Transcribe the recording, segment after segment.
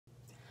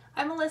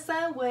I'm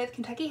Alyssa with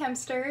Kentucky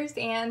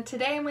Hempsters, and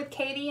today I'm with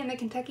Katie and the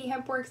Kentucky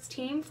Hemp Works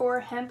team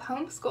for Hemp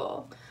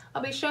Homeschool.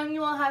 I'll be showing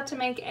you all how to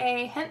make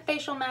a hemp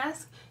facial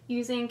mask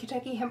using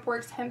Kentucky Hemp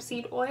Works hemp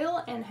seed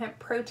oil and hemp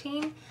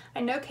protein.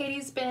 I know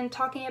Katie's been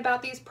talking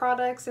about these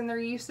products and their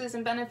uses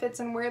and benefits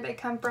and where they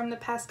come from the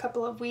past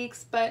couple of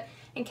weeks, but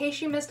in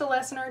case you missed a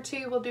lesson or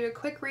two, we'll do a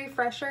quick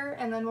refresher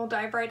and then we'll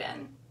dive right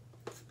in.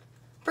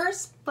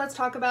 First, let's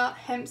talk about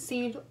hemp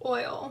seed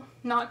oil,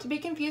 not to be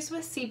confused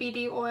with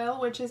CBD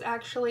oil, which is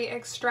actually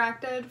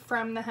extracted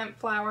from the hemp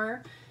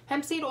flower.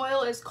 Hemp seed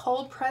oil is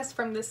cold pressed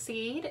from the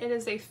seed. It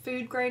is a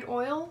food grade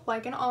oil,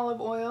 like an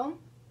olive oil.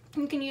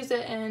 You can use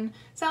it in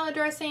salad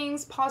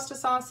dressings, pasta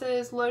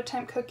sauces, low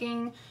temp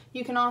cooking.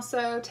 You can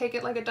also take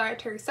it like a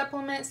dietary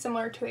supplement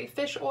similar to a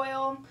fish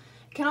oil.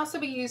 It can also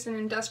be used in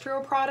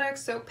industrial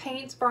products, so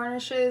paints,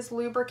 varnishes,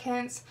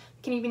 lubricants.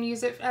 You can even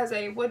use it as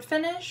a wood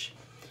finish.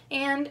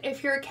 And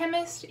if you're a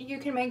chemist, you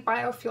can make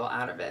biofuel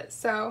out of it.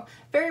 So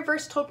very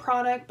versatile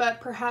product,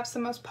 but perhaps the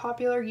most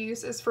popular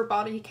use is for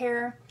body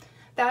care.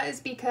 That is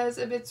because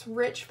of its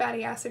rich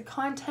fatty acid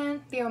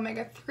content, the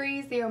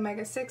omega-3s, the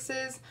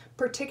omega-6s,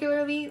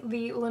 particularly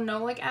the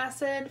linoleic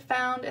acid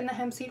found in the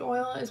hemp seed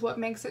oil is what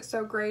makes it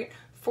so great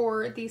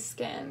for the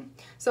skin.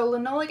 So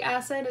linoleic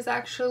acid is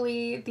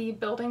actually the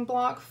building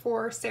block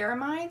for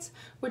ceramides,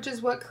 which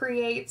is what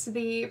creates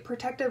the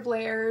protective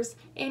layers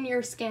in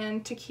your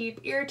skin to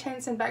keep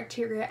irritants and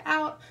bacteria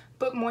out,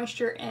 but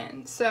moisture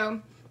in. So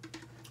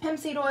hemp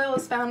seed oil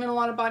is found in a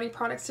lot of body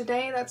products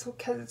today. That's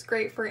because it's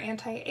great for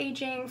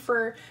anti-aging,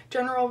 for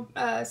general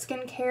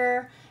skin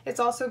care. It's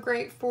also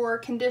great for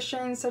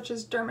conditions such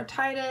as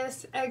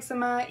dermatitis,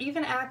 eczema,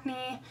 even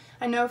acne.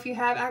 I know if you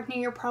have acne,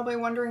 you're probably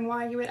wondering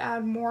why you would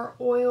add more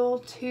oil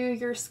to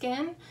your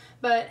skin,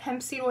 but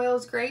hemp seed oil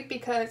is great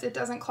because it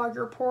doesn't clog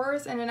your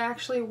pores and it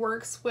actually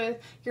works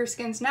with your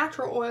skin's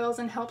natural oils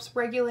and helps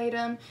regulate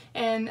them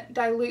and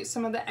dilute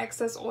some of the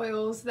excess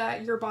oils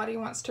that your body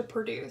wants to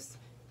produce.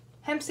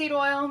 Hemp seed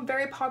oil,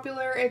 very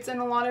popular. It's in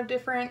a lot of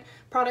different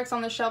products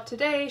on the shelf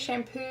today,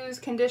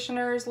 shampoos,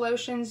 conditioners,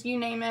 lotions, you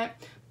name it.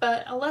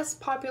 But a less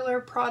popular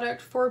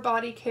product for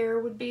body care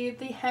would be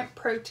the hemp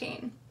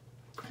protein.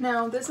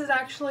 Now, this is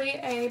actually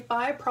a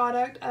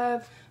byproduct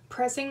of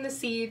pressing the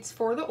seeds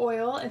for the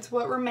oil. It's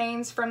what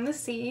remains from the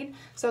seed,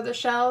 so the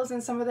shells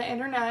and some of the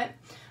inner nut.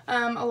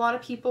 A lot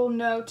of people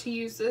know to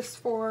use this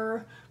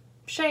for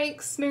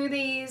shakes,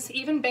 smoothies,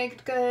 even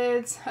baked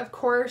goods. Of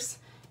course,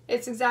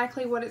 it's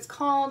exactly what it's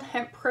called,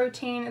 hemp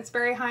protein. It's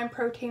very high in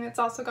protein. It's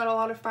also got a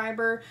lot of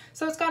fiber,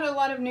 so it's got a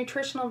lot of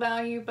nutritional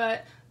value,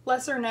 but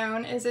lesser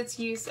known is its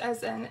use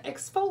as an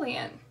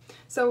exfoliant.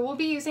 So we'll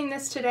be using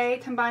this today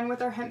combined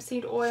with our hemp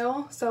seed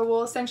oil. So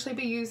we'll essentially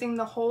be using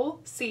the whole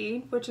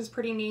seed, which is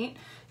pretty neat,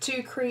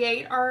 to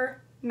create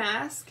our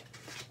mask.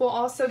 We'll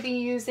also be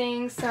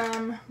using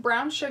some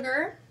brown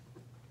sugar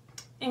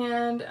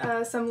and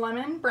some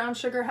lemon. Brown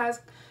sugar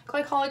has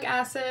glycolic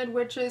acid,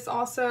 which is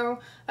also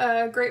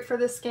great for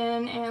the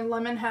skin, and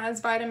lemon has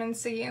vitamin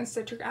C and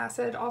citric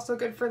acid, also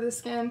good for the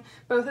skin.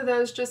 Both of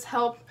those just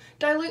help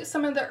dilute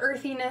some of the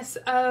earthiness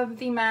of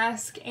the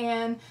mask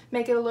and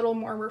make it a little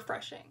more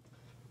refreshing.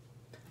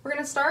 We're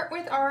going to start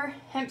with our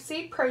hemp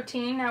seed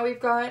protein. Now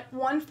we've got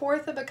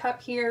 1/4 of a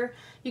cup here.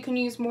 You can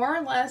use more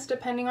or less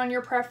depending on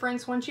your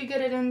preference. Once you get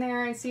it in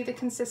there and see the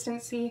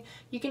consistency,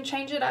 you can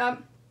change it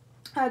up.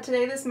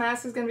 Today this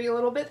mask is going to be a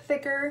little bit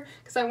thicker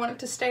because I want it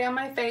to stay on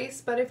my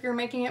face, but if you're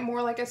making it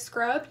more like a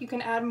scrub, you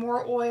can add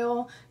more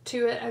oil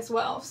to it as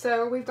well.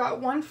 So we've got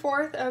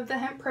 1/4 of the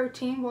hemp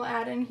protein we'll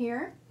add in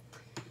here.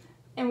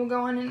 And we'll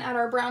go on and add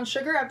our brown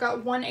sugar. I've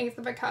got 1/8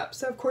 of a cup.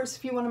 So of course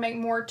if you want to make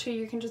more too,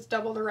 you can just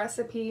double the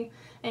recipe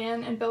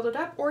and build it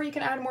up, or you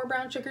can add more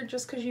brown sugar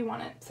just because you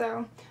want it.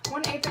 So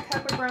 1/8 a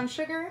cup of brown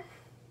sugar.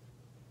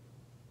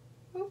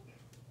 Oop.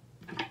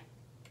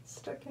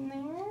 Stuck in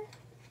there.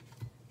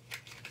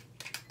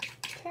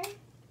 Okay.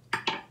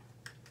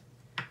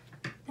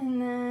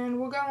 And then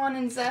we'll go on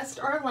and zest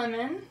our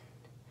lemon.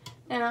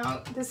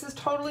 Now this is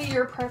totally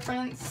your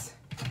preference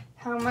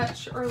how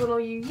much or little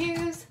you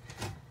use.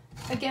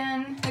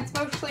 Again, it's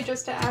mostly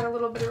just to add a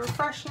little bit of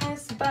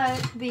freshness, but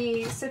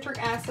the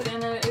citric acid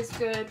in it is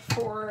good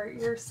for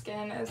your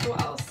skin as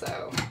well.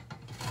 So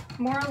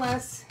more or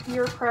less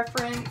your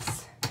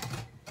preference.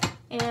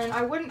 And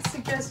I wouldn't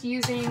suggest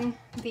using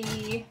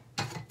the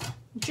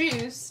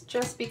juice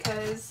just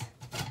because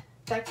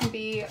that can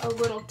be a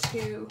little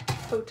too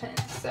potent.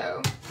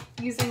 So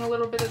using a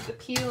little bit of the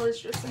peel is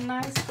just a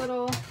nice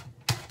little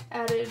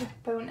added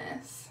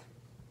bonus.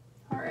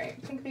 Alright,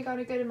 I think we got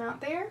a good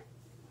amount there.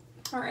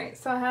 Alright,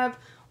 so I have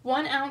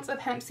 1 ounce of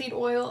hemp seed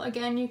oil.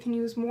 Again, you can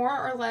use more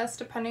or less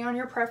depending on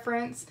your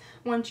preference.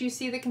 Once you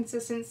see the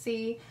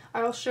consistency,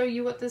 I'll show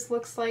you what this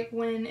looks like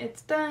when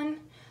it's done.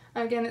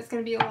 Again, it's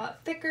going to be a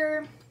lot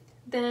thicker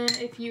than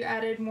if you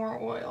added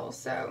more oil.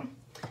 So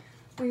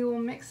we will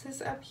mix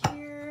this up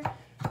here.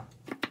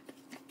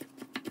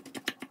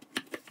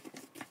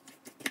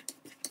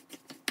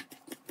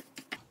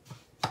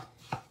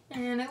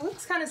 And it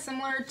looks kind of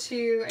similar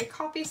to a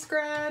coffee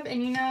scrub,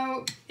 and you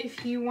know,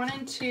 if you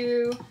wanted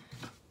to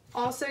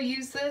also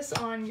use this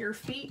on your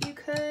feet, you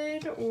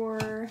could,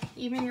 or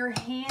even your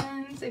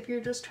hands if you're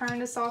just trying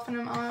to soften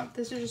them up.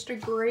 This is just a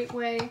great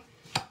way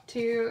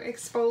to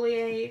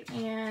exfoliate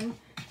and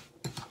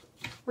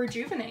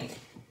rejuvenate.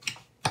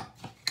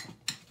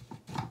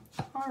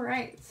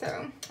 Alright,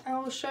 so I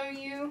will show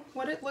you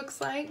what it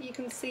looks like. You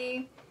can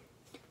see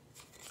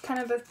it's kind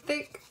of a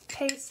thick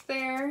paste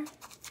there.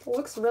 It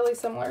looks really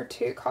similar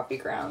to coffee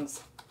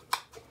grounds.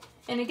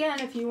 And again,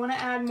 if you want to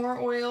add more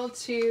oil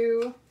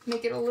to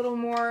make it a little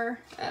more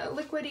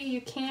liquidy,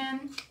 you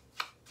can.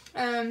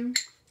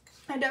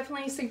 I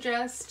definitely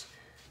suggest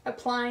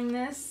applying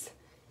this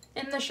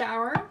in the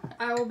shower.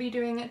 I will be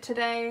doing it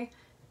today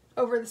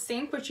over the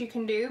sink, which you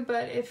can do,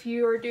 but if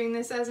you are doing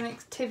this as an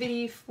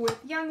activity with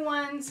young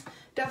ones,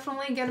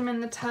 definitely get them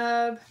in the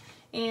tub.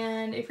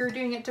 And if you're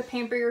doing it to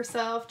pamper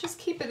yourself, just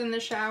keep it in the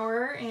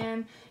shower,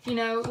 and you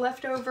know,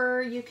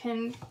 leftover you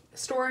can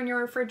store in your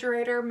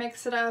refrigerator,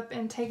 mix it up,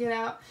 and take it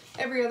out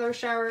every other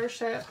shower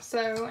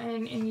so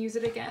and use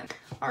it again.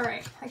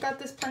 Alright, I got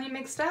this plenty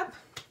mixed up.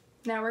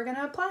 Now we're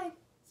gonna apply.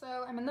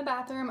 So I'm in the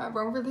bathroom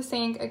over the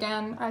sink.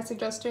 Again, I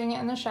suggest doing it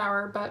in the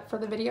shower, but for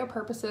the video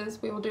purposes,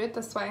 we will do it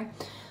this way.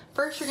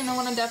 First, you're going to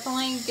want to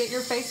definitely get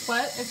your face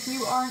wet if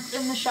you aren't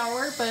in the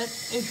shower, but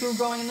if you're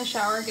going in the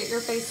shower, get your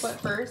face wet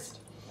first.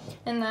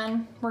 And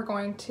then we're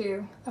going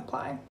to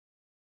apply.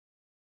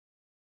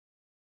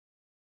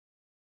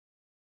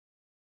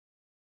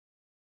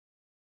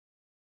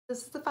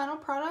 This is the final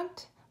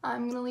product.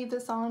 I'm going to leave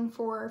this on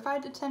for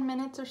 5 to 10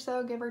 minutes or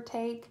so, give or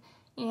take,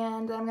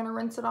 and I'm going to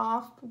rinse it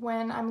off.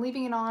 When I'm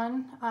leaving it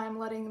on, I'm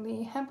letting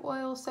the hemp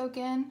oil soak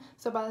in,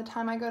 so by the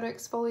time I go to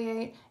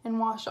exfoliate and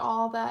wash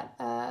all that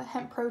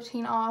hemp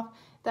protein off,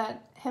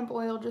 that hemp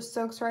oil just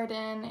soaks right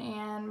in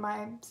and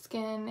my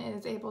skin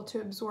is able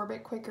to absorb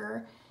it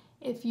quicker.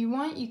 If you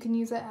want, you can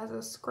use it as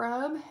a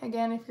scrub.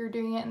 Again, if you're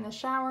doing it in the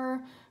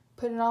shower,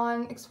 put it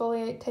on,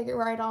 exfoliate, take it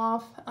right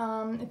off.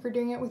 If you're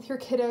doing it with your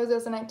kiddos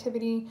as an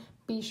activity,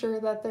 be sure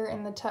that they're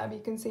in the tub.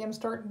 You can see I'm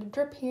starting to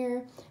drip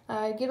here.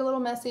 Get a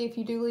little messy. If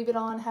you do leave it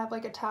on, have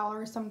like a towel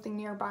or something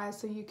nearby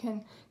so you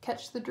can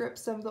catch the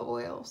drips of the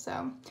oil.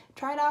 So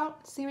try it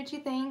out, see what you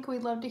think.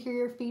 We'd love to hear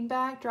your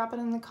feedback. Drop it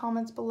in the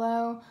comments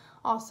below.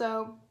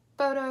 Also,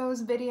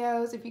 photos,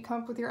 videos, if you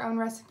come up with your own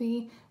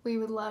recipe, we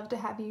would love to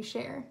have you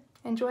share.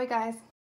 Enjoy, guys.